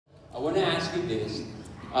want to ask you this,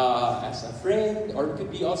 as a friend, or it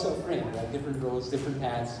could be also a friend, right? Different roles, different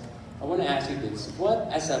paths. I want to ask you this, what,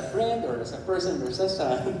 as a friend, or as a person, or as a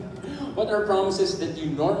son, what are promises that you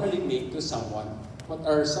normally make to someone? What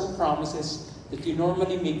are some promises that you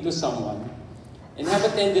normally make to someone and have a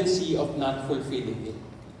tendency of not fulfilling it?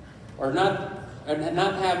 Or not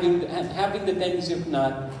having the tendency of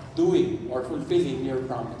not doing or fulfilling your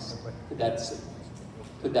promise to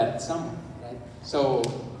that someone, right? So,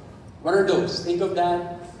 what are those? Think of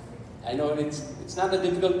that. I know it's not a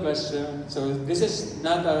difficult question. So this is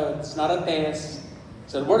not a test.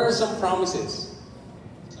 So what are some promises?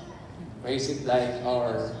 Is it like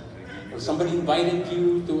or somebody invited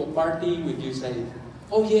you to a party? Would you say,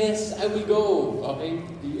 "Oh yes, I will go"? Okay,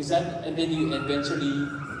 is that, and then you eventually,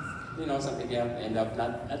 something you end up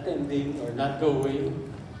not attending or not going?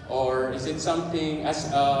 Or is it something as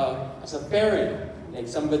a parent, like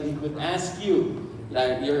somebody would ask you,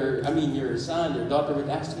 like your son, your daughter would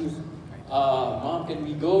ask you, "Mom, can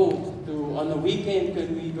we go on a weekend?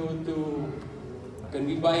 Can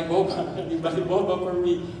we buy boba? Can you buy boba for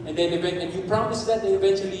me?" And then and you promised that, and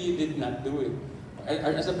eventually you did not do it.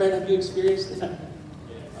 As a parent, have you experienced that?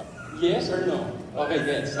 Yes or no? Okay,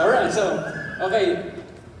 yes. All right. So, okay,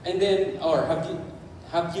 and then, or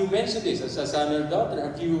have you mentioned this as a son or daughter?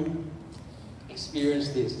 Have you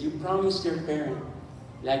experienced this? You promised your parent,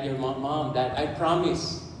 like your mom, that I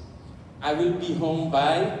promise I will be home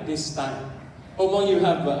by this time. How long you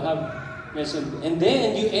have mentioned, and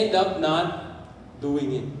then you end up not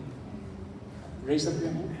doing it. Raise up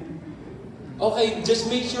your hand. Okay, just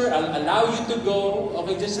make sure I'll allow you to go.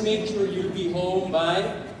 Okay, just make sure you'll be home by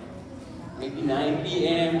maybe 9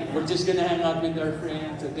 p.m. We're just gonna hang out with our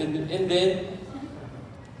friends, and then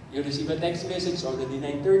you receive a text message already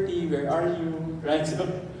 9:30. Where are you? Right? So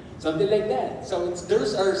something like that. So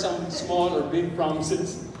those are some small or big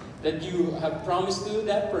promises that you have promised to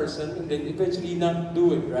that person and then eventually not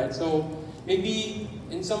do it, right? So maybe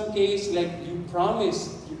in some case, like you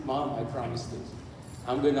promised, "Mom, I promised this.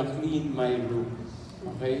 I'm gonna clean my room."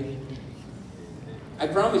 Okay? "I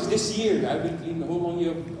promise this year I will clean. How long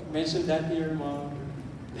you have mentioned that to your mom?"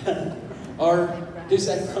 Or this,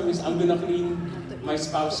 "I promise I'm gonna clean my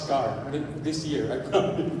spouse's car this year. I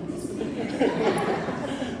promise."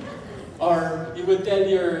 Or you would tell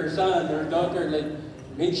your son or daughter, like,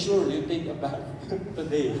 "Make sure you take a bath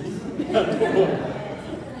today."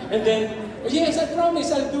 And then, "Oh, yes, I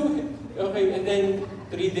promise I'll do it." Okay, and then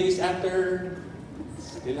 3 days after,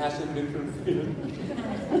 still hasn't been fulfilled.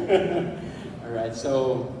 All right,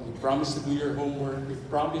 so you promise to do your homework, you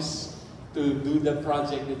promise to do the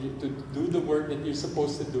project, to do the work that you're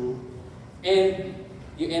supposed to do, and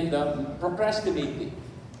you end up procrastinating.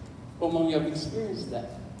 How long you have experienced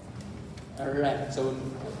that? All right, so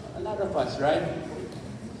a lot of us, right?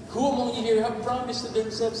 Who among you here have promised to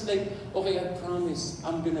themselves, like, "Okay, I promise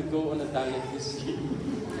I'm gonna go on a diet this year.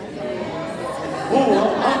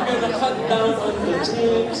 Oh, I'm gonna cut down on the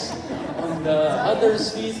chips, on the other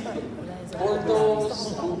sweet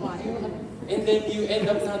photos," and then you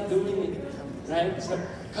end up not doing it, right? So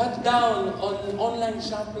cut down on online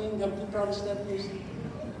shopping. Have you promised that person?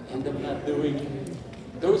 End up not doing it.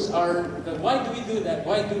 Why do we do that?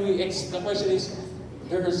 Why do we? The question is,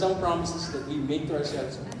 there are some promises that we make to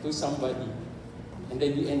ourselves, to somebody, and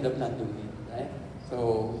then we end up not doing it, right?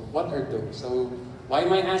 So, what are those? So, why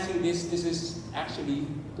am I asking this? This is actually,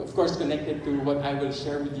 of course, connected to what I will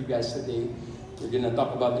share with you guys today. We're going to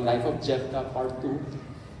talk about the life of Jepthah, part 2.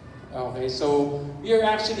 Okay, so we are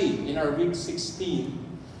actually in our week 16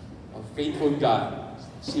 of Faithful God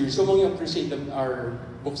series. So many appreciate our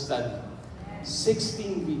book study.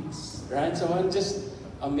 16 weeks, right? So I'm just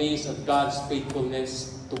amazed at God's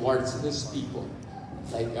faithfulness towards His people.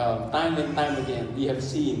 Like time and time again, we have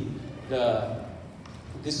seen the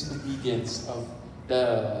disobedience of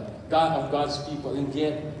the God of God's people, and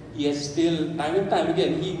yet He has still, time and time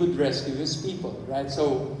again, He would rescue His people, right?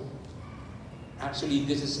 So actually,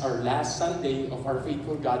 this is our last Sunday of our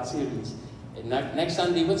Faithful God series. And next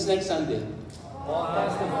Sunday, what's next Sunday?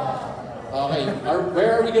 Okay,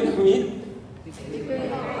 where are we going to meet? Victory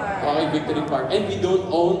Park. Okay, Victory Park. And we don't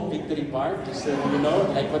own Victory Park, just so you know,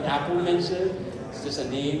 like what Apple mentioned. It's just a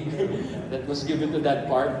name that was given to that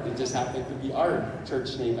park. It just happened to be our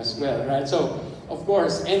church name as well, right? So, of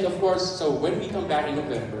course, so when we come back in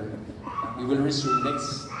November, we will resume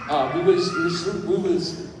we will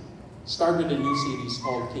start with a new series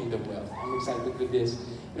called Kingdom Wealth. I'm excited with this.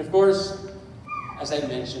 And of course, as I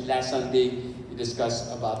mentioned, last Sunday, we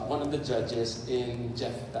discussed about one of the judges in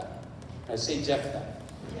Jepthah. I say Jepthah.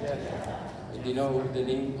 Do you know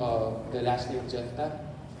the last name of Jepthah?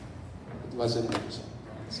 It wasn't mentioned.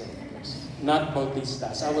 So, not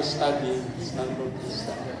Bautistas. I was studying, it's not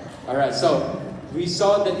Bautista. Alright, so we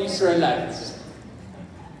saw the Israelites,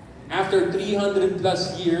 after 300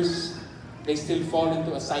 plus years, they still fall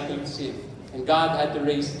into a cycle of sin. And God had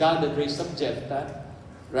raised up Jepthah,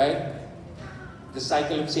 right? The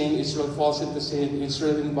cycle of sin, Israel falls into sin,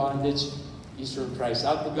 Israel in bondage, Israel cries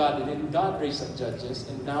out to God, and then God raised up judges,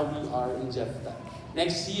 and now we are in Jepthah.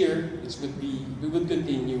 Next year, we would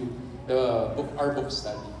continue our book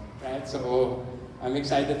study, right? So I'm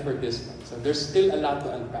excited for this one. So there's still a lot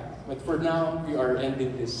to unpack, but for now, we are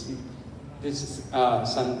ending this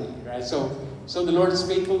Sunday, right? So the Lord's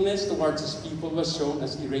faithfulness towards His people was shown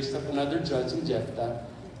as He raised up another judge in Jepthah.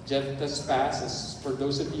 Jepthah's past, as for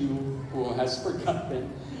those of you who has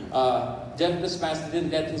forgotten, Jepthah's past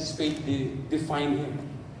didn't let his faith define him.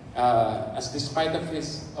 As despite of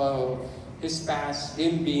his past,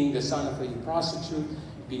 him being the son of a prostitute,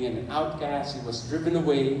 being an outcast, he was driven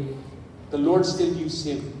away, the Lord still used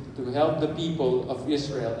him to help the people of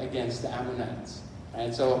Israel against the Ammonites.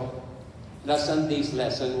 And so, last Sunday's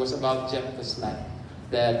lesson was about Jepthah's life.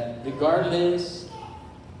 That regardless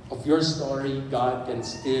of your story, God can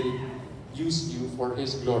still use you for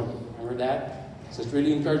His glory. Remember that? So it's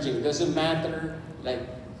really encouraging. It doesn't matter like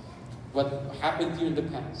what happened to you in the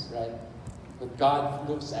past, right? But God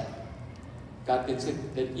looks at it. God can say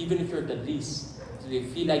that even if you're the least, if you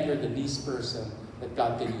feel like you're the least person that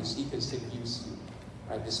God can use, He can still use you,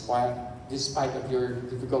 right? Despite of your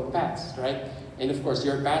difficult past, right? And of course,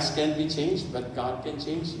 your past can be changed, but God can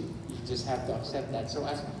change you. You just have to accept that. So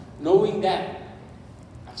as knowing that,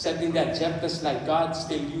 accepting that Jepthah's like God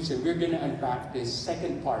still uses, we're going to unpack this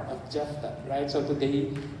second part of Jepthah, right? So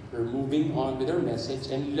today, we're moving on with our message,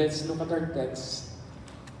 and let's look at our text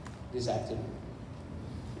this afternoon.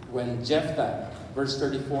 When Jepthah, verse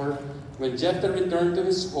 34, when Jepthah returned to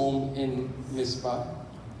his home in Mizpah,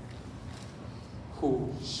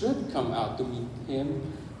 who should come out to meet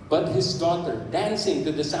him, but his daughter, dancing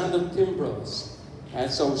to the sound of timbrels.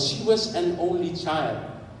 And so she was an only child.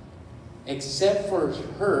 Except for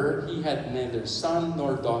her, he had neither son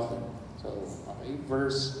nor daughter. So, okay,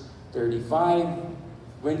 verse 35.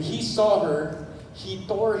 When he saw her, he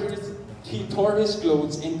tore his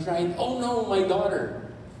clothes and cried, "Oh no, my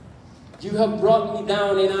daughter! You have brought me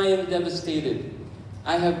down and I am devastated.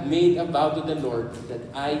 I have made a vow to the Lord that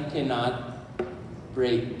I cannot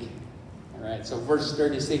break." Alright, so verse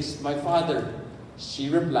 36. "My father,"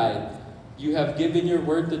 she replied, "you have given your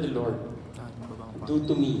word to the Lord. Do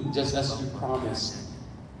to me just as you promised,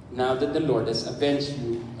 now that the Lord has avenged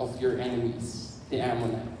you of your enemies, the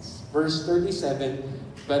Ammonites." Verse 37,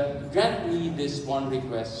 "But grant me this one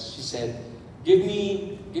request," she said. Give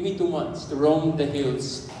me 2 months to roam the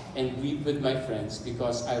hills and weep with my friends,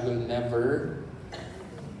 because I will never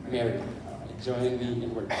marry." Join me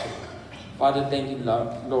in worship. Father, thank you,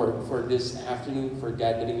 Lord, for this afternoon, for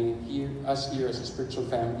gathering us here as a spiritual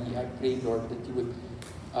family. I pray, Lord, that you would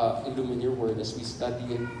illumine your word as we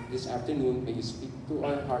study it this afternoon. May you speak to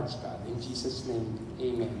our hearts, God. In Jesus' name,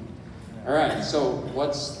 amen. Alright, so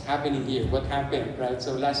what's happening here? What happened, right?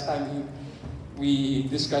 So last time we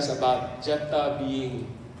discussed about Jepthah being,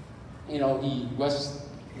 you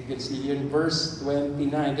can see here in verse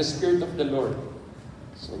 29, the Spirit of the Lord.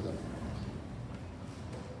 So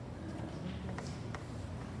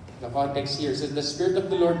the context here says, the Spirit of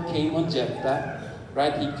the Lord came on Jepthah,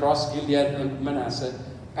 right? He crossed Gilead and Manasseh,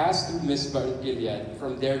 passed through Mizpah and Gilead.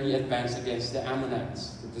 From there, he advanced against the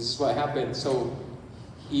Ammonites. So this is what happened. So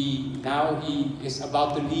he is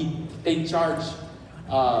about to take charge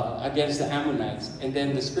against the Ammonites. And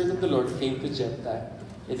then the Spirit of the Lord came to Jepthah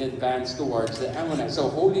and advanced towards the Ammonites. So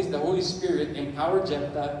the Holy Spirit empowered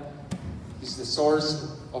Jepthah. He's the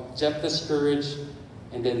source of Jepthah's courage.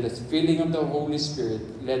 And then the filling of the Holy Spirit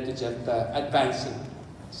led to Jepthah advancing.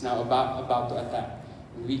 It's now about to attack.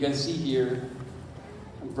 And we can see here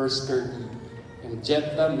in verse 30, and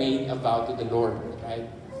Jepthah made a vow to the Lord, right?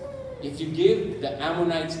 If you give the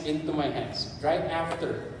Ammonites into my hands, right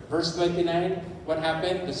after verse 29, what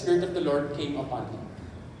happened? The Spirit of the Lord came upon him.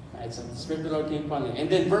 Right? So the Spirit of the Lord came upon him. And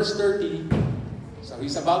then verse 30, so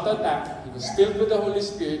he's about to attack. He was filled with the Holy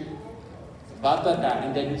Spirit, about to attack,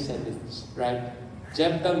 and then he said this, right?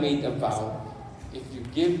 Jepthah made a vow, if you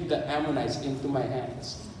give the Ammonites into my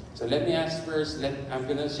hands. So let me ask first, I'm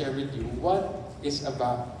going to share with you, what is a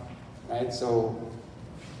vow? Right? So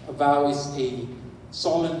a vow is a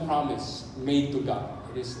solemn promise made to God.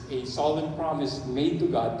 It is a solemn promise made to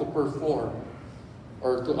God to perform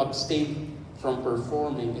or to abstain from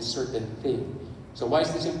performing a certain thing. So why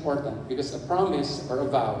is this important? Because a promise or a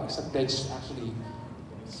vow is a pledge actually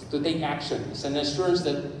to take action. It's an assurance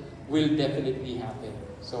that will definitely happen.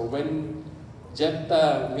 So when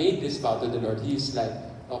Jepthah made this vow to the Lord. He's like,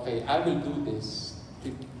 okay, I will do this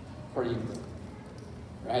for you.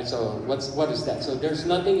 Right? So what is that? So there's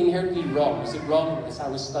nothing inherently wrong. Is it wrong as I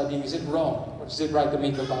was studying? Is it wrong? Or is it right to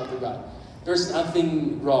make a vow to God? There's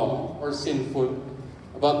nothing wrong or sinful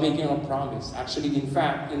about making a promise. Actually, in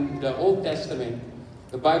fact, in the Old Testament,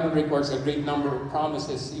 the Bible records a great number of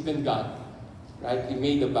promises, even God. Right? He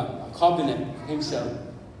made a covenant himself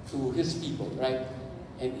to his people, right?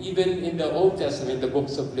 And even in the Old Testament, the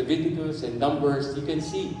books of Leviticus and Numbers, you can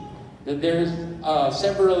see that there's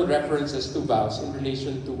several references to vows in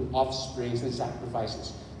relation to offsprings and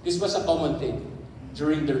sacrifices. This was a common thing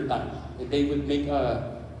during their time, that they would make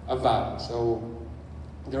a vow. So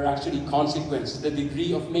there are actually consequences. The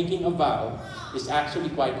degree of making a vow is actually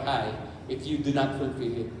quite high if you do not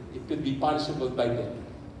fulfill it. It could be punishable by death.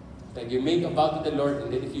 Like you make a vow to the Lord,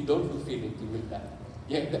 and then if you don't fulfill it, you will die.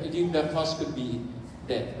 Yeah, the cost could be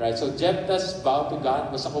death, right? So Jepthah's vow to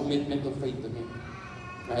God was a commitment of faith to Him.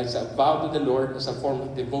 Right? It's a vow to the Lord as a form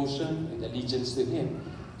of devotion and allegiance to Him.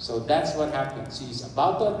 So that's what happens. He's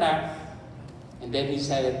about to attack, and then he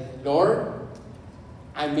said, Lord,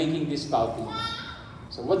 I'm making this vow to you.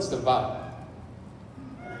 So what's the vow?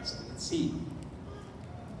 Right, so let's see.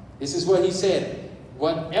 This is what he said.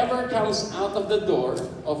 Whatever comes out of the door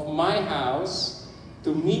of my house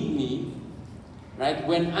to meet me, right,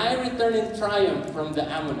 when I return in triumph from the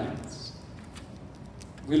Ammonites,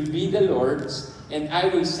 will be the Lord's, and I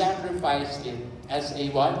will sacrifice it as a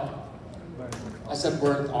what? As a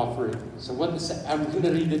burnt offering. So what is that? I'm going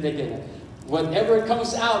to read it again. Whatever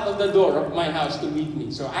comes out of the door of my house to meet me.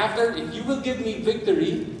 So after, if you will give me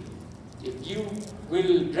victory, if you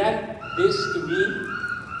will grant this to me,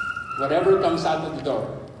 whatever comes out of the door,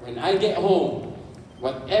 when I get home,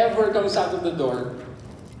 whatever comes out of the door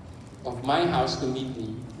of my house to meet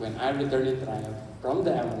me, when I return in triumph from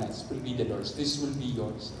the Ammonites, will be the Lord's. This will be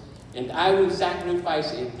yours. And I will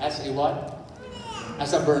sacrifice it as a what?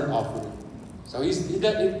 As a burnt offering. So he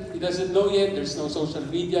doesn't know yet. There's no social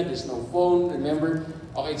media. There's no phone. Remember?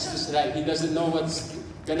 Okay, it's just right. He doesn't know what's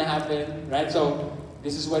going to happen. Right? So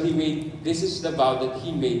this is what he made. This is the vow that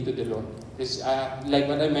he made to the Lord. This, like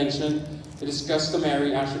what I mentioned, it is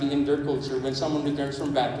customary actually in their culture when someone returns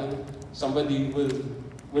from battle, somebody will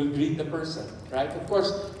greet the person, right? Of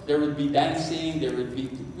course, there would be dancing,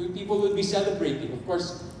 people would be celebrating. Of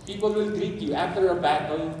course, people will greet you after a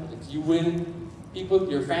battle. If you win, people,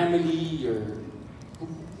 your family,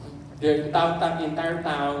 the entire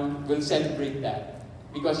town will celebrate that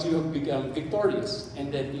because you have become victorious,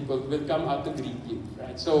 and then people will come out to greet you,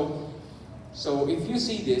 right? So if you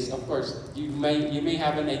see this, of course, you may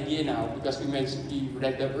have an idea now because we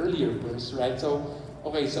read the earlier verse, right? So,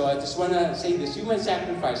 okay, so I just want to say this. Human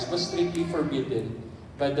sacrifice was strictly forbidden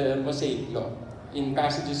by the Mosaic law in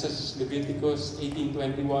passages such as Leviticus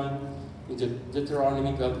 18:21 and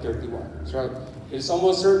Deuteronomy 12:31. So it's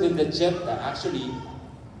almost certain that Jepthah, actually,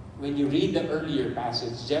 when you read the earlier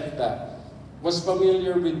passage, Jepthah was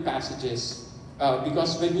familiar with passages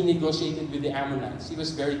because when he negotiated with the Ammonites, he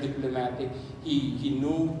was very diplomatic. He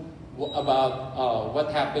knew about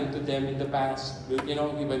what happened to them in the past. You know,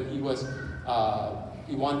 when he was,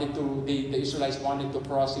 he wanted to, the Israelites wanted to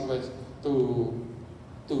cross. He was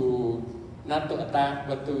to not to attack,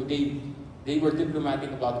 but they were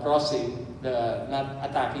diplomatic about crossing, not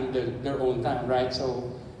attacking their own town, right?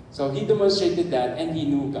 So he demonstrated that, and he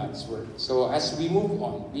knew God's word. So as we move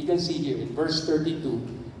on, we can see here in verse 32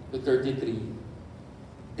 to 33.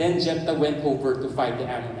 Then Jepthah went over to fight the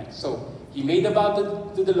Ammonites. So he made a vow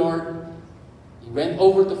to the Lord. He went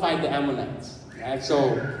over to fight the Ammonites. Right? So,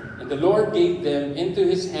 and the Lord gave them into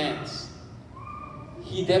his hands.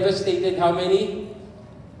 He devastated how many?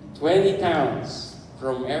 20 towns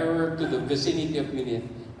from Aroer to the vicinity of Minnith,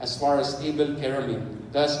 as far as Abel Keramim.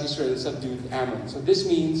 Thus Israel subdued Ammon. So this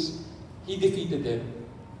means he defeated them.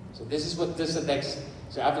 So this is what this text.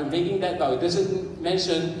 So after making that vow, it doesn't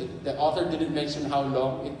mention, the author didn't mention how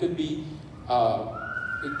long. It could be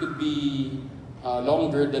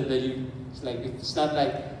longer than it's not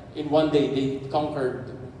like in one day they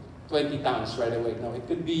conquered 20 towns right away. No, it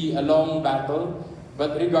could be a long battle,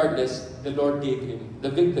 but regardless, the Lord gave him the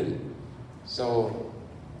victory. So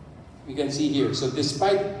you can see here. So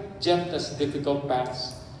despite Jepthah's difficult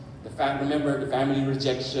past, remember the family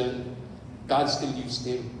rejection, God still used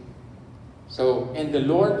him. So, and the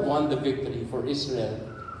Lord won the victory for Israel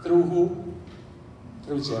through who?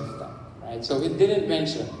 Through Jepthah, right? So it didn't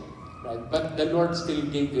mention, right? But the Lord still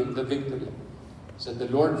gave him the victory. So the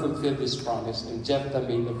Lord fulfilled his promise, and Jepthah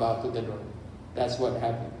made a vow to the Lord. That's what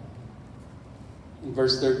happened. In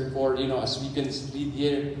verse 34, as we can read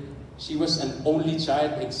here, She was an only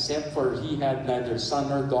child, except for he had neither son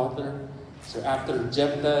nor daughter. So after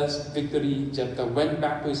Jepthah's victory, Jepthah went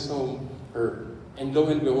back to his home, and lo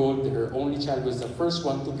and behold, her only child was the first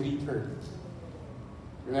one to greet her.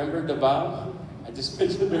 Remember the vow I just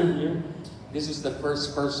mentioned earlier? This is the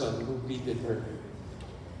first person who greeted her.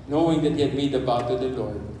 Knowing that he had made a vow to the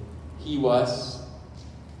Lord, he was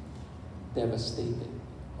devastated.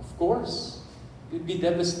 Of course, he'd be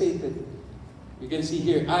devastated. You can see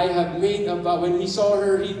here, I have made a vow. When he saw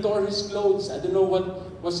her, he tore his clothes. I don't know what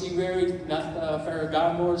was he wearing, not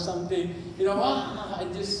Ferragamo or something. You know,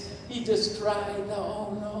 he just cried,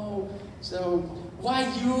 oh no. So, why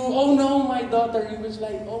you? Oh no, my daughter. He was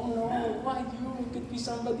like, oh no, why you? It could be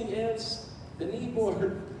somebody else, the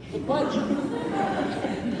neighbor. But why you?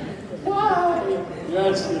 Why?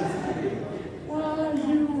 Yes. Why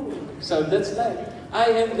you? So that's like, I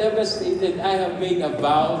am devastated. I have made a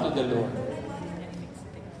vow to the Lord.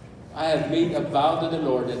 I have made a vow to the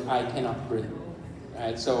Lord that I cannot break.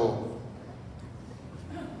 Right? So,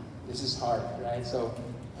 this is hard, right? So,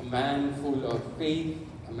 a man full of faith,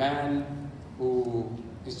 a man who,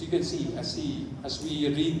 as you can see, as we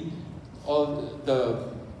read all the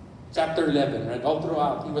chapter 11, right? All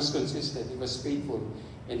throughout, he was consistent, he was faithful,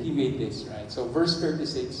 and he made this, right? So, verse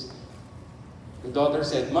 36, the daughter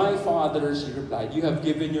said, my father, she replied, you have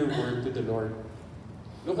given your word to the Lord.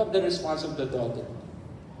 Look at the response of the daughter.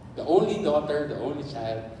 The only daughter, the only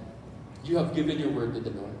child, you have given your word to the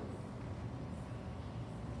Lord.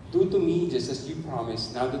 Do to me just as you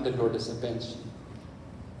promised, now that the Lord has avenged you.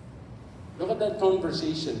 Look at that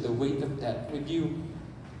conversation, the weight of that. Would you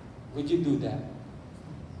do that?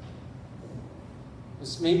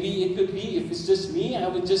 Because maybe it could be, if it's just me, I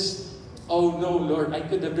would just, oh no, Lord, I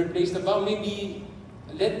could have replaced the vow. Maybe,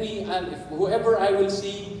 if whoever I will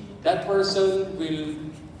see, that person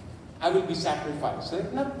I will be sacrificed.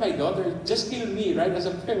 Like, not my daughter, just kill me, right, as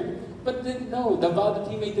a parent. But then, no, the vow that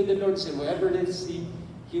he made to the Lord said, whoever it is, he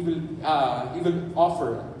will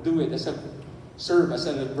offer, do it serve as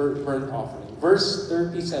a burnt offering. Verse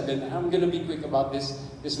 37, I'm going to be quick about this.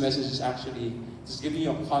 This message is actually just giving you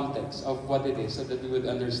a context of what it is so that you would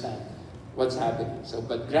understand what's happening. So,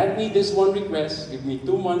 but grant me this one request, give me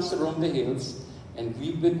 2 months to roam the hills and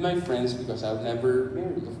weep with my friends because I'll never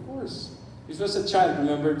marry, of course. This was a child,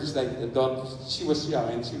 remember, just like the daughter, she was young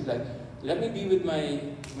and she was like, let me be with my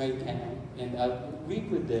gang and I'll weep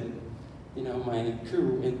with them, you know, my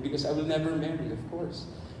crew, and because I will never marry, of course.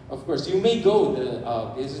 Of course, you may go,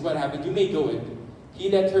 this is what happened, you may go, and he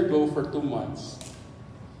let her go for 2 months.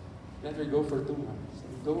 Let her go for 2 months.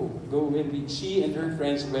 Go, and she and her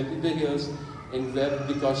friends went to the hills and wept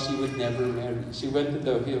because she would never marry. She went to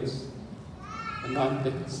the hills, the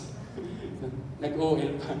mountains. Like,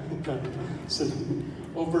 so,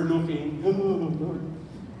 overlooking, oh Lord.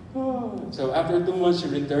 So after 2 months, she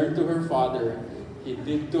returned to her father. He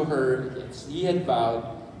did to her as he had vowed,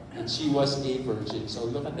 and she was a virgin. So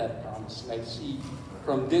look at that promise. Like,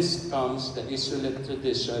 from this comes the Israelite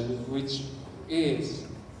tradition, which is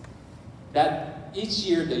that each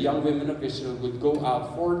year the young women of Israel would go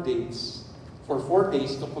out for 4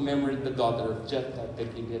 days to commemorate the daughter of Jepthah, the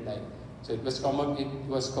Gileadite. So it was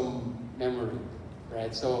commemorated,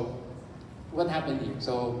 right? So what happened here?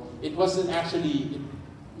 So it wasn't actually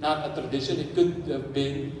not a tradition. It could have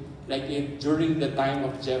been like during the time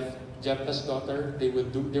of Jepthah's daughter, they were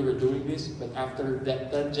doing this, but after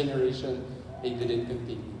that generation, they didn't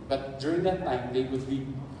continue. But during that time, the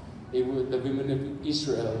women of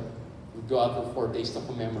Israel would go out for 4 days to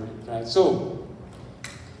commemorate, right? So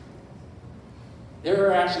there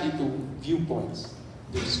are actually 2 viewpoints.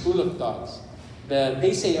 The school of thoughts that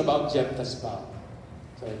they say about Jepthah's vow.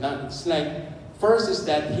 So it's like, first is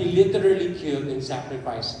that he literally killed and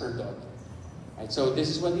sacrificed her daughter. Right? So this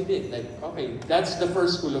is what he did. Like, okay, that's the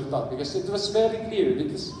first school of thought because it was very clear.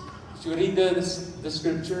 Because if you read the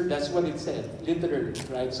scripture, that's what it said, literally,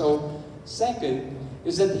 right? So second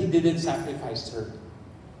is that he didn't sacrifice her,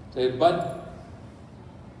 but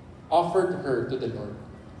offered her to the Lord.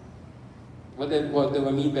 What do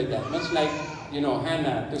I mean by that? Much like,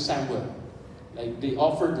 Hannah to Samuel. Like, they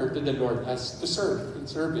offered her to the Lord as to serve, in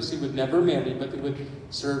service. He would never marry, but he would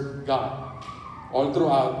serve God all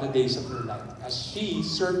throughout the days of her life. As she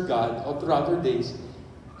served God all throughout her days,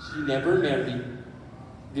 she never married,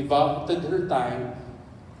 devoted her time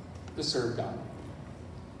to serve God.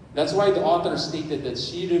 That's why the author stated that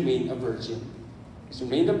she remained a virgin. She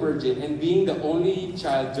remained a virgin, and being the only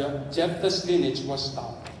child, Jepthah's lineage was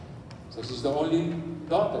stopped. So she's the only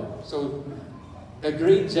daughter. So the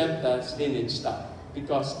great Jepthah's lineage stopped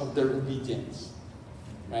because of their obedience.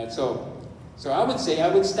 Right? So I would say,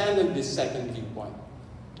 I would stand on this second viewpoint.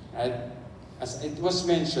 Right? As it was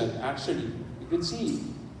mentioned, actually, you could see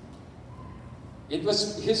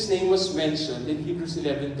his name was mentioned in Hebrews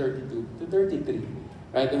 11:32 to 33.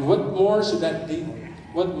 Right? And what more shall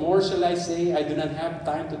I say? I do not have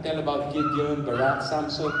time to tell about Gideon, Barak,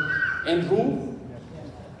 Samson, and who?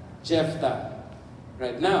 Jepthah.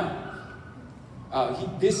 Right now,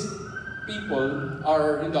 these people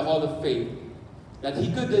are in the Hall of Fame. That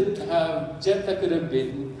Jepthah could have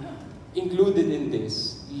been included in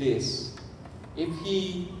this list if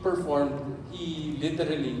he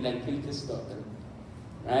literally killed his daughter.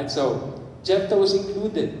 Right? So, Jepthah was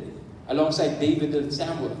included alongside David and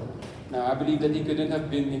Samuel. Now, I believe that he couldn't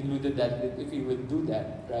have been included if he would do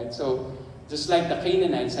that. Right? So, just like the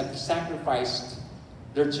Canaanites have sacrificed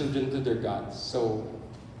their children to their gods. So,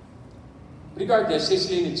 regardless,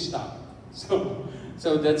 his lineage stopped.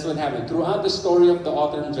 So that's what happened. Throughout the story of the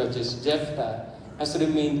author and Judges, Jepthah has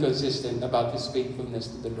remained consistent about his faithfulness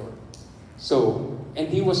to the Lord. So, and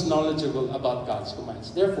he was knowledgeable about God's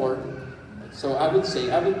commands. Therefore, I would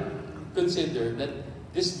consider that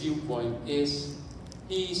this viewpoint is,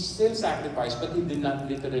 he still sacrificed, but he did not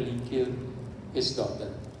literally kill his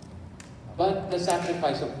daughter. But the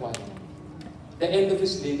sacrifice of what? The end of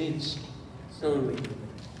his lineage.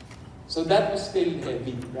 So that was still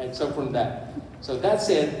heavy, right? So from that. So that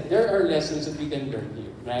said, there are lessons that we can learn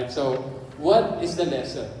here, right? So what is the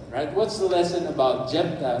lesson, right? What's the lesson about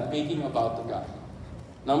Jepthah making a vow to God?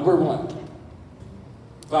 Number one,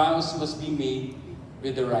 vows must be made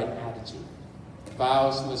with the right attitude.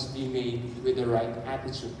 Vows must be made with the right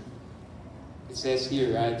attitude. It says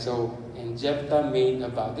here, right? So, and Jepthah made a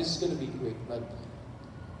vow. This is going to be quick, but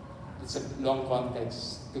it's a long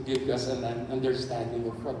context to give us an understanding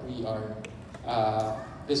of what we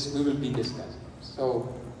will be discussing.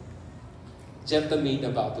 So, Jepthah made a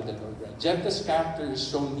vow to the Lord. Right? Jepthah's character is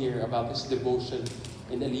shown here about his devotion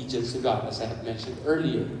and allegiance to God, as I have mentioned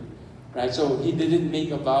earlier. Right? So, he didn't make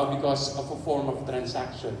a vow because of a form of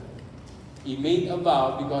transaction. He made a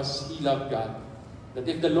vow because he loved God. That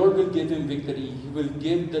if the Lord will give him victory, he will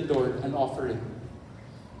give the Lord an offering.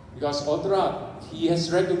 Because all throughout, he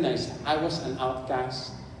has recognized, I was an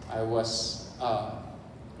outcast. I was,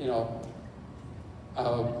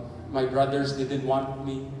 my brothers didn't want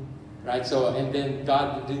me. Right? So, and then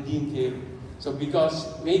God redeemed him. So because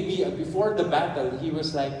maybe before the battle, he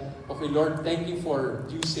was like, okay, Lord, thank you for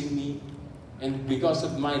using me. And because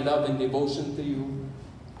of my love and devotion to you,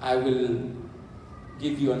 I will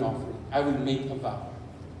give you an offering. I will make a vow.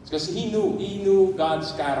 Because he knew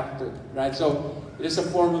God's character. Right? So, it is a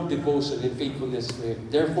form of devotion and faithfulness to him.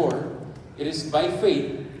 Therefore, it is by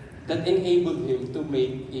faith that enabled him to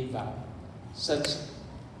make a vow. Such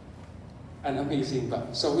an amazing vow.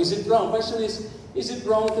 So is it wrong? Question is it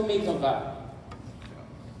wrong to make a vow?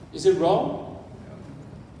 Is it wrong?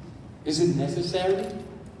 Is it necessary?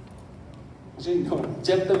 No.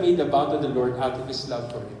 Jepthah made a vow to the Lord out of his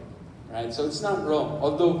love for him. Right? So it's not wrong.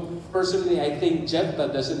 Although, personally, I think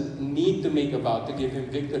Jepthah doesn't need to make a vow to give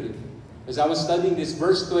him victory. As I was studying this,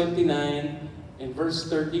 verse 29 and verse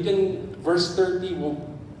 30, verse 30,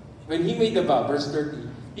 when he made the vow, verse 30,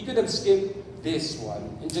 he could have skipped this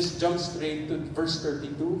one and just jumped straight to verse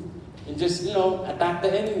 32 and just, attack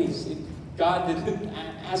the enemies. God didn't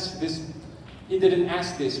ask this. He didn't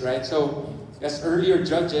ask this, right? So, as earlier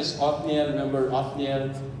judges, Othniel,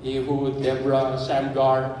 Ehud, Deborah,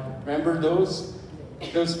 Shamgar, remember those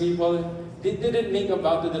people? They didn't make a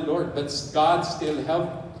vow to the Lord, but God still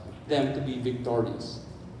helped them to be victorious,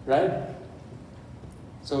 right?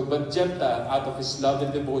 So, but Jepthah, out of his love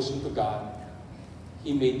and devotion to God,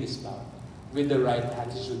 he made this vow with the right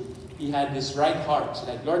attitude. He had this right heart. So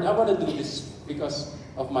like, Lord, I want to do this because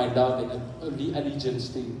of my love and allegiance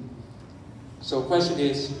to you. So, question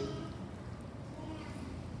is,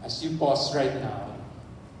 as you pause right now,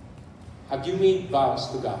 have you made vows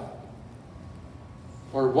to God?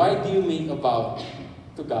 Or why do you make a vow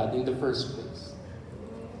to God in the first place?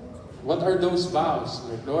 What are those vows?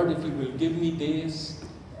 Lord, if you will give me this,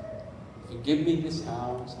 if you give me this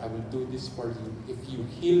house, I will do this for you. If you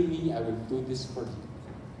heal me, I will do this for you.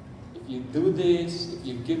 If you do this, if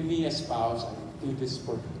you give me a spouse, I will do this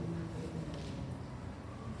for you.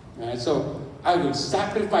 Right? So, I will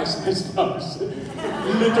sacrifice my spouse.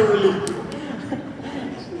 Literally.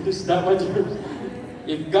 Is that what you're...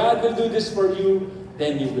 If God will do this for you,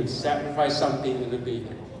 then you will sacrifice something in obey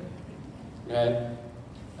Him. Right?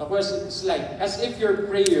 Of course, it's like, as if your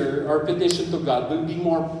prayer or petition to God will be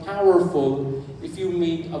more powerful if you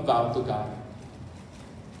make a vow to God.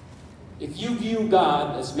 If you view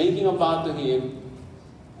God as making a vow to Him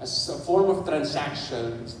as a form of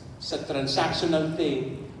transaction, it's a transactional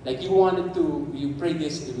thing, Like you pray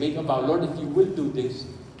this, you make a vow, Lord, if you will do this.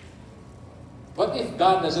 What if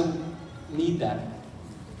God doesn't need that?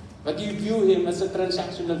 But you view Him as a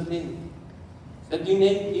transactional thing. That you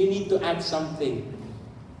need to add something.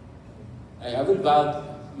 I will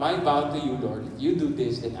vow, my vow to you, Lord, if you do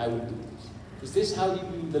this, then I will do this. Is this how you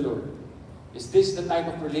view the Lord? Is this the type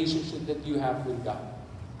of relationship that you have with God?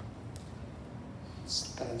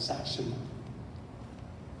 It's transactional.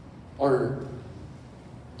 Or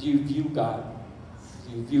do you view God,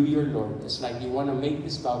 do you view your Lord as like you want to make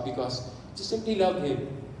this vow because you simply love Him?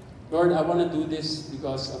 Lord, I want to do this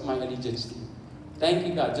because of my allegiance to you. Thank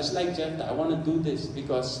you, God. Just like Jepthah, I want to do this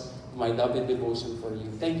because of my love and devotion for you.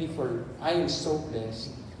 Thank you for, I am so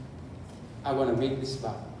blessed. I want to make this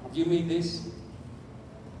vow. Have you made this?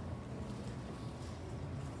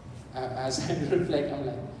 As I reflect, I'm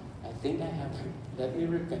like, I think I haven't. Let me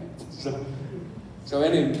repent. So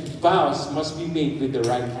anyway, vows must be made with the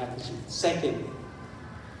right attitude. Second,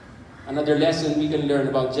 another lesson we can learn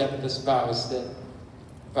about Jepthah's vow is that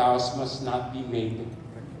vows must not be made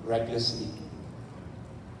recklessly.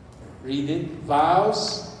 Read it.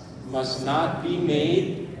 Vows must not be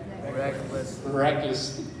made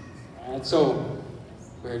recklessly. And so,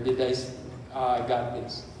 where did I got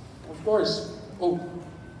this? Of course. Oh,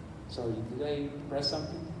 sorry. Did I press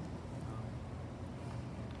something?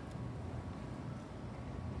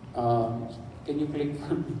 Can you click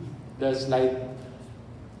for me? The slide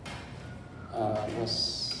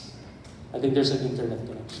I think there's an internet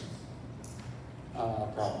connection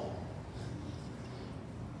problem.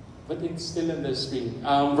 But it's still on the screen.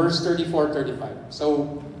 Verse 34, 35.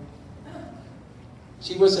 So,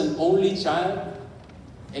 she was an only child,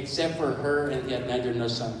 except for her, and he had neither nor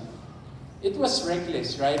son. It was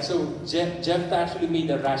reckless, right? So, Jepthah actually made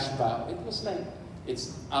a rash vow. It was like,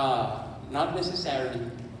 it's not necessarily,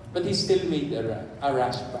 but he still made a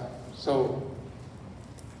rash vow. So,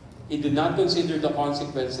 he did not consider the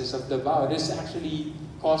consequences of the vow. It is actually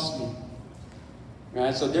costly.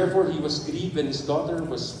 Right? So therefore, he was grieved when his daughter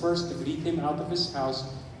was first to greet him out of his house.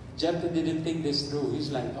 Jepthah didn't think this through.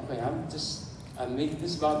 He's like, okay, I'll make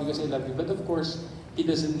this vow because I love you. But of course, he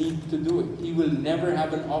doesn't need to do it. He will never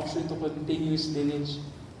have an option to continue his lineage.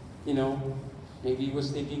 You know, maybe he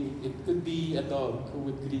was thinking, it could be a dog who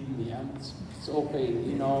would greet me. It's okay,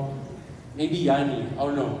 you know. Maybe Yanni.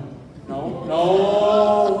 Oh no. No?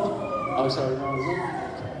 No! Oh, sorry. No.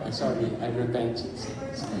 I'm sorry. I repent.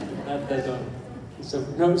 Not the dog. So,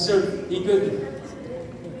 no, sir, he could,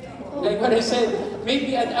 like what I said,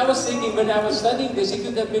 maybe I was thinking when I was studying this, he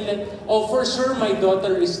could have been like, oh, for sure my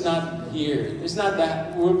daughter is not here. It's not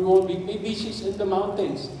that, maybe she's in the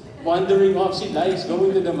mountains, wandering off. She likes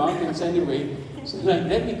going to the mountains anyway. So like,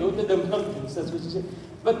 let me go to the mountains. That's what she said.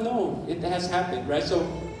 But no, it has happened, right? So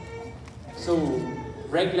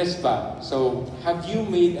reckless vow. So, have you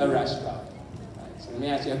made a rash vow? Right, so let me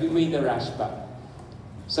ask you, have you made a rash vow?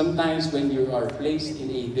 Sometimes when you are placed in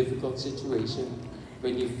a difficult situation,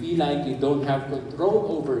 when you feel like you don't have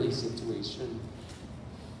control over a situation,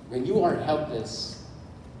 when you are helpless,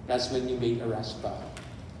 that's when you make a rash vow.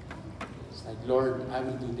 It's like, Lord, I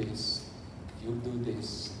will do this. If you do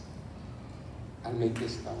this, I'll make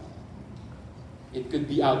this vow. It could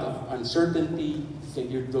be out of uncertainty, that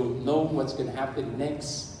you don't know what's going to happen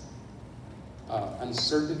next,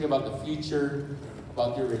 uncertainty about the future,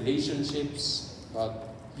 about your relationships, about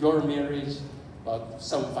your marriage, about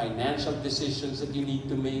some financial decisions that you need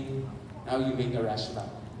to make. Now you make a rash vow.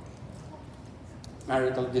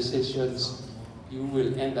 Marital decisions, you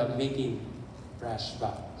will end up making rash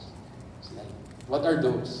vows. It's like, what are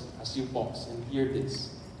those? As you pause and hear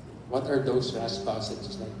this, what are those rash vows that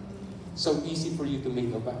it's like, so easy for you to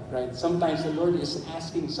make a vow, right? Sometimes the Lord is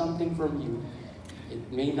asking something from you.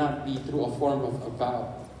 It may not be through a form of a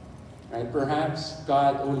vow, right? Perhaps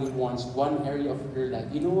God only wants one area of your life.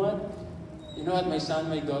 You know what? You know what, my son,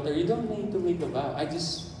 my daughter, you don't need to make a vow.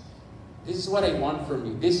 This is what I want from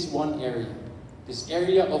you. This one area. This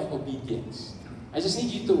area of obedience. I just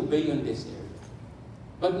need you to obey on this area.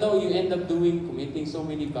 But no, you end up committing so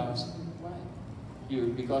many vows. Why?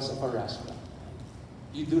 Because of a rash vow.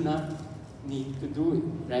 You do not need to do it,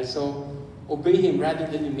 right? So, obey Him rather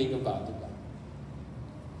than you make a vow to God.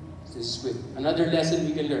 This is sweet. Another lesson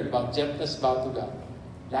we can learn about Jepthah's vow to God.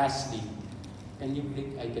 Lastly, can you click?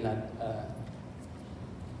 I cannot.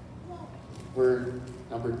 Word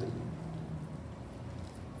number 3.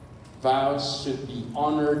 Vows should be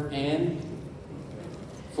honored and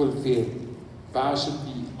fulfilled. Vows should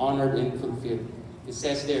be honored and fulfilled. It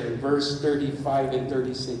says there in verse 35 and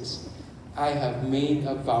 36, I have made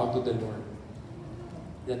a vow to the Lord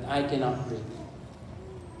that I cannot break.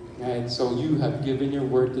 Right? So you have given your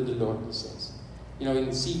word to the Lord, he says. You know, in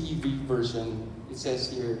CEV version, it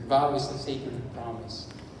says here, vow is a sacred promise.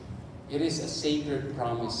 It is a sacred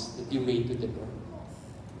promise that you made to the Lord.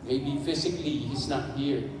 Maybe physically, he's not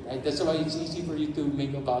here. Right? That's why it's easy for you to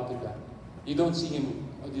make a vow to God. You don't see him,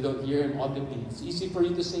 or you don't hear him audibly. It's easy for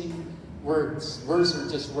you to say words. Words are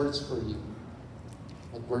just words for you.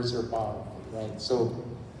 But words are powerful, right? So,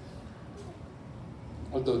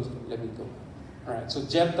 although, let me go. Alright, so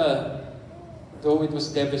Jepthah, though it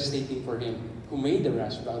was devastating for him, who made the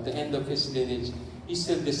rash vow, at the end of his lineage, he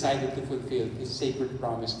still decided to fulfill his sacred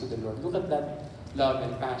promise to the Lord. Look at that love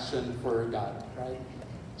and passion for God, right?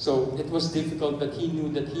 So it was difficult, but he knew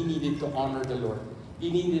that he needed to honor the Lord. He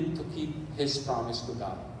needed to keep his promise to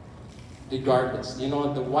God. Regardless, you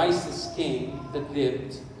know, the wisest king that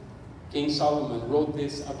lived, King Solomon, wrote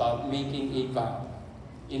this about making a vow.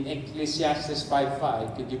 In Ecclesiastes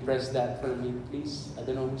 5:5, could you press that for me, please? I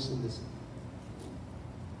don't know who's in this.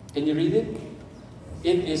 Can you read it?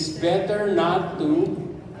 It is better not to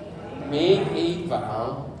make a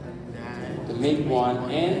vow, to make one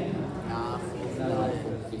and not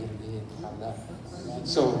fulfill it. Right?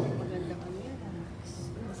 So,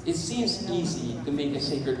 it seems easy to make a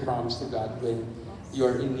sacred promise to God when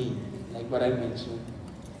you're in need, like what I mentioned,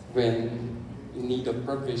 when in need of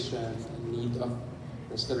provision, in need of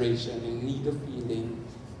restoration, in need of healing.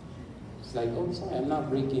 It's like, oh, sorry, I'm not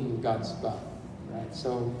breaking God's vow, right?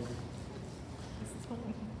 So,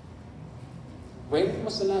 when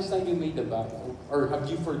was the last time you made a vow? Or have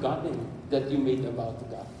you forgotten that you made a vow to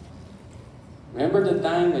God? Remember the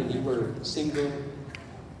time when you were single,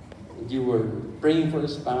 and you were praying for a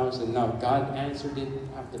spouse, and now God answered it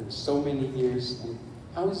after so many years. And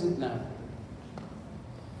how is it now?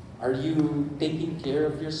 Are you taking care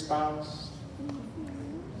of your spouse?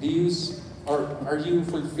 Or are you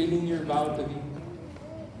fulfilling your vow to him?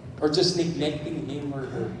 Or just neglecting him or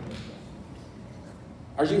her?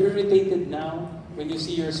 Are you irritated now when you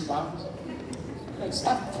see your spouse? Like,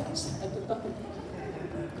 stop.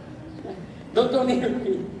 Don't hear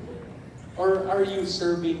me. Or are you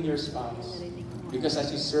serving your spouse? Because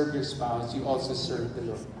as you serve your spouse, you also serve the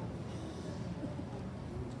Lord.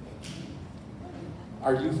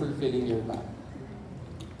 Are you fulfilling your vow?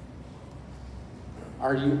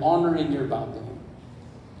 Are you honoring your vow to him?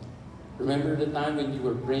 Remember the time when you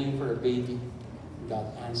were praying for a baby?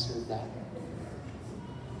 God answered that.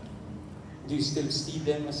 Do you still see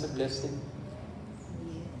them as a blessing?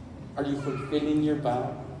 Are you fulfilling your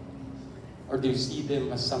vow? Or do you see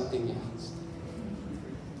them as something else?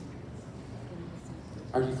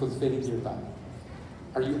 Are you fulfilling your vow?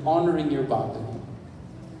 Are you honoring your vow to him?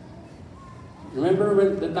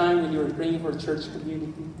 Remember the time when you were praying for church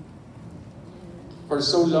community? For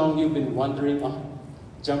so long you've been wandering on,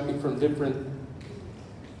 jumping from different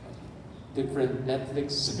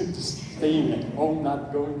Netflix to staying at home,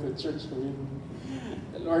 not going to church community.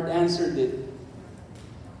 The Lord answered it.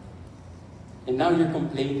 And now you're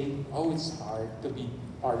complaining, oh, it's hard to be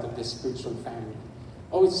part of the spiritual family.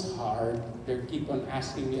 Oh, it's hard. They keep on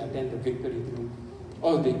asking me to attend the Victory group.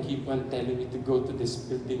 Oh, they keep on telling me to go to this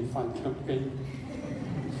building fund campaign.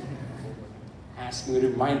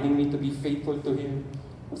 Reminding me to be faithful to him.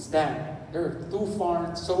 What's that? They're too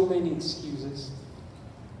far, so many excuses.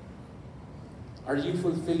 Are you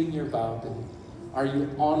fulfilling your vow to him? Are you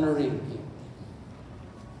honoring him?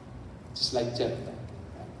 Just like Jepthah.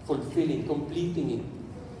 Fulfilling, completing it.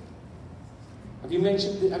 Have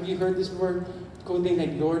you heard this word? Quoting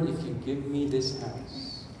like, Lord, if you give me this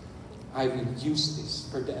house, I will use this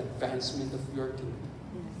for the advancement of your kingdom.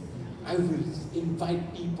 I will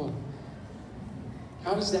invite people.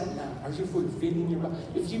 How is that now? Are you fulfilling your vow?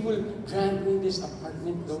 If you will grant me this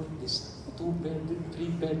apartment, Lord, this 2-bedroom,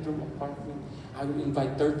 3-bedroom apartment, I will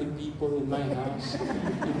invite 30 people in my house,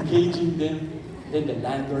 engaging them. Then the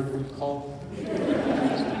landlord will call.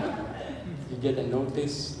 You get a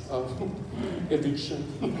notice of eviction.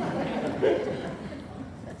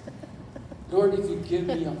 Lord, if you give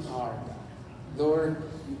me a car, Lord,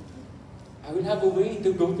 I will have a way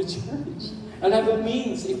to go to church. I'll have a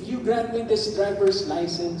means. If you grant me this driver's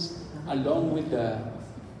license along with the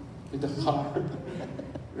car,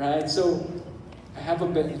 right? So I have a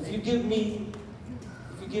bet. If you give me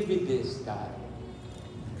this, God,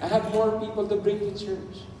 I have more people to bring to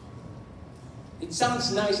church. It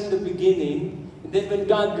sounds nice in the beginning, and then when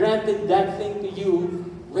God granted that thing to you,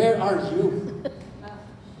 where are you?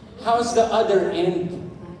 How's the other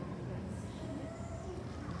end?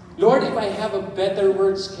 Lord, if I have a better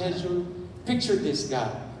work schedule, picture this,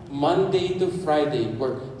 God. Monday to Friday,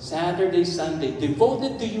 work. Saturday, Sunday,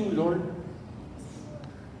 devoted to you, Lord.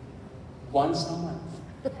 Once a month.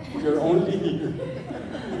 You're only here.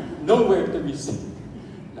 Nowhere to be seen.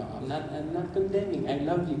 No, I'm not condemning. I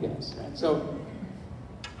love you guys, right? So,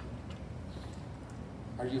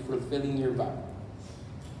 are you fulfilling your vow?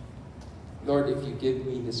 Lord, if you give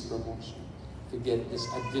me this promotion, if you get this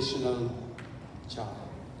additional job,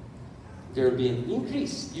 there will be an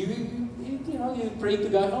increase. You pray to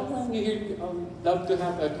God. Oh, man, love to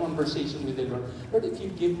have a conversation with the Lord. Lord, if you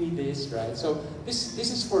give me this, right? So this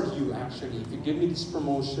is for you, actually. If you give me this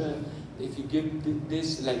promotion, if you give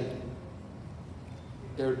this, like,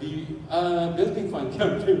 there will be a building fund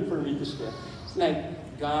campaign for me to share. It's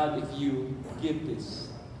like, God, if you give this,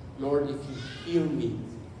 Lord, if you heal me,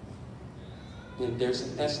 then there's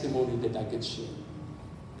a testimony that I could share.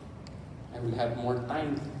 I will have more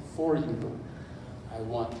time for you, Lord. I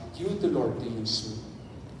want you, the Lord, to use me.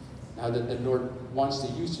 Now that the Lord wants to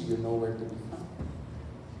use you, you know where to be found.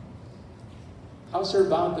 How's your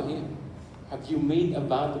vow to Him? Have you made a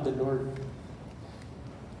vow to the Lord?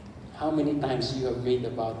 How many times you have made a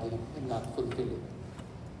vow to Him and not fulfilled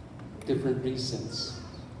it? Different reasons.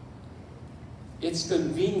 It's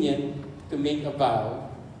convenient to make a vow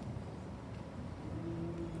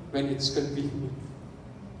when it's convenient.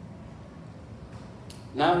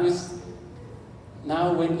 Now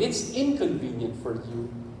when it's inconvenient for you,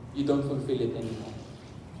 you don't fulfill it anymore.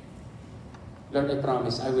 Lord, I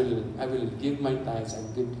promise I will give my tithes, I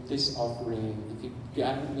will give this offering. If you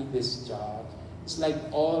grant me this job, it's like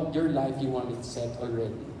all your life you want it set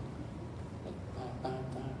already. Like,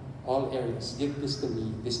 all areas, give this to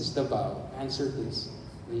me. This is the vow. Answer this.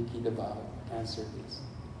 Ricky, the vow. Answer this.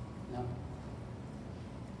 No.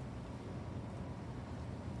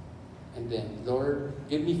 And then, Lord,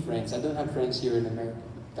 give me friends. I don't have friends here in America.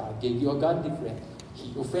 God gave you a godly friend.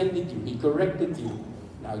 He offended you. He corrected you.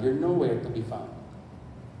 Now you're nowhere to be found.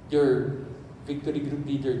 Your Victory group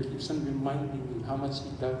leader keeps on reminding you how much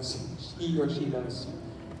he loves you. He or she loves you.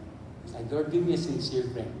 It's like, Lord, give me a sincere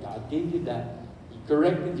friend. God gave you that. He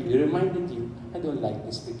corrected you. He reminded you, I don't like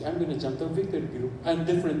this Victory. I'm going to jump to a Victory group. I'm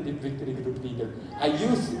different Victory group leader. I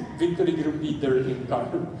use Victory group leader in car.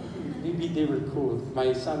 Maybe they were cool.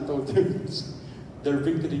 My son told them their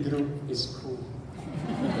Victory group is cool.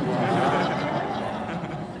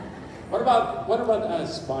 What about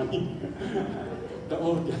us, Bonnie? The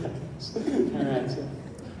old guys.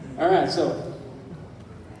 Alright, so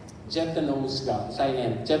Jepthah knows God.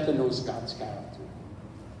 Jepthah knows God's character.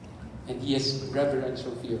 And he has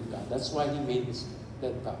reverential fear of God. That's why he made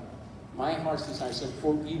that vow. My heart's desire is that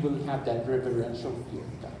we will have that reverential fear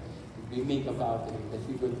of God. We make a vow to him that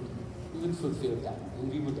we would fulfill that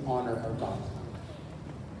and we would honor our vow.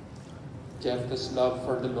 Jepthah's love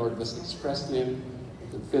for the Lord was expressed to him in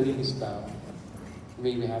fulfilling his vow.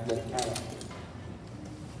 May we have that character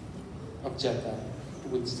of Jepthah who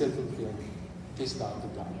would still fulfill his vow to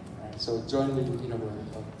God. Right? So join me in a word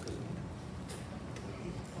of prayer.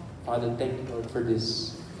 Father, thank you, Lord, for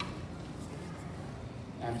this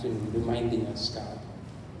afternoon, reminding us, God,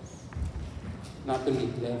 not to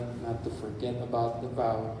neglect, not to forget about the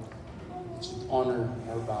vow. We should honor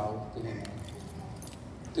our vow to Him,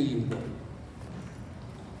 to you, Lord.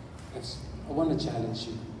 I want to challenge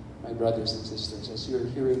you, my brothers and sisters, as you're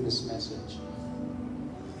hearing this message.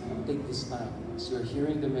 Take this time. As you're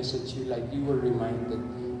hearing the message, you were reminded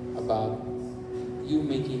about you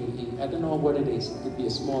making I don't know what it is. It could be a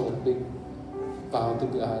small or big vow to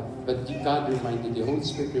God, but God reminded you. Holy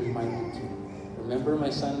Spirit reminded you. Remember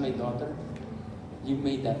my son, my daughter? You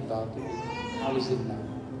made that vow to me. How is it now?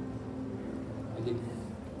 And if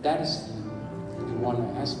that is you, and you want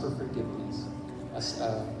to ask for forgiveness as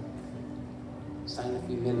a sign of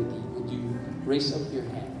humility, would you raise up your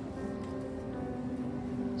hand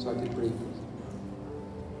so I can pray for you?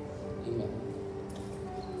 Amen.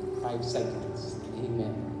 5 seconds.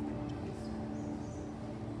 Amen.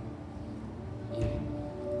 Amen.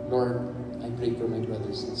 Lord, I pray for my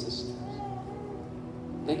brothers and sisters.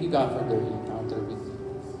 Thank you, God, for their encounter with you.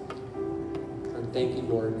 Lord, thank you,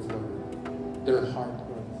 Lord, for their heart,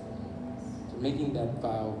 Lord, for making that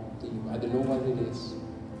vow to you. I don't know what it is.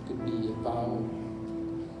 It could be a vow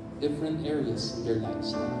in different areas in their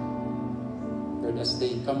lives, Lord. Lord, as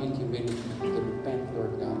they come in humility to repent,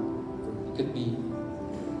 Lord God, it could be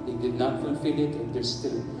they did not fulfill it and they're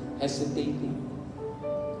still hesitating.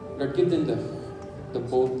 Lord, give them the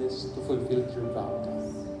boldness to fulfill your vow,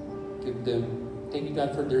 God. Give them, thank you,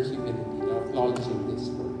 God, for their humility, acknowledging this,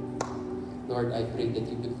 Lord. Lord, I pray that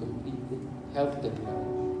you will complete it. Help them,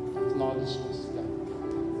 Lord. Acknowledge this, God.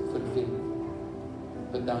 Fulfill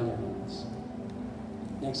it. Put down your hands.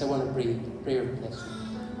 Next, I want to pray prayer of blessing.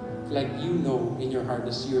 Like you know in your heart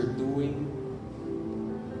as you're doing,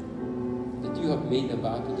 that you have made a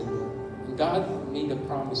vow to the Lord, and God made a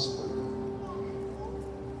promise for you,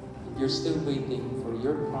 and you're still waiting for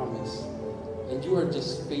your promise, and you are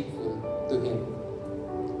just faithful to Him.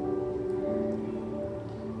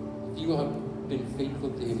 If you have been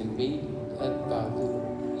faithful to Him and made that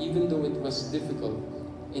vow, even though it was difficult,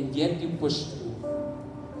 and yet you pushed through,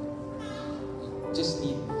 you just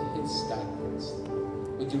need His guidance.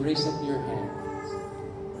 Would you raise up your hands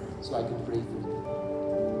so I can pray for you?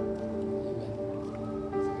 Amen.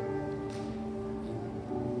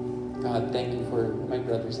 God, thank you for my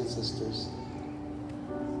brothers and sisters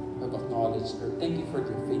who have acknowledged her. Thank you for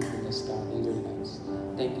their faithfulness, God, in their lives.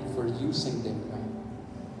 Thank you for using them, God,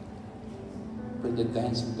 for the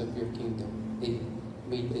advancement of your kingdom. They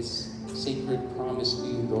made this sacred promise to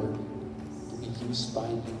you, Lord, to be used by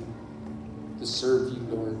you, to serve you,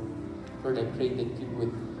 Lord. Lord, I pray that you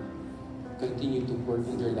would continue to work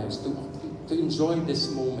in their lives, to enjoy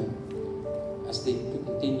this moment as they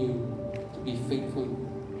continue to be faithful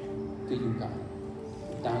to you, God.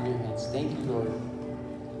 Put down your hands. Thank you, Lord.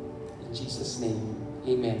 In Jesus' name,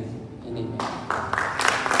 amen and amen.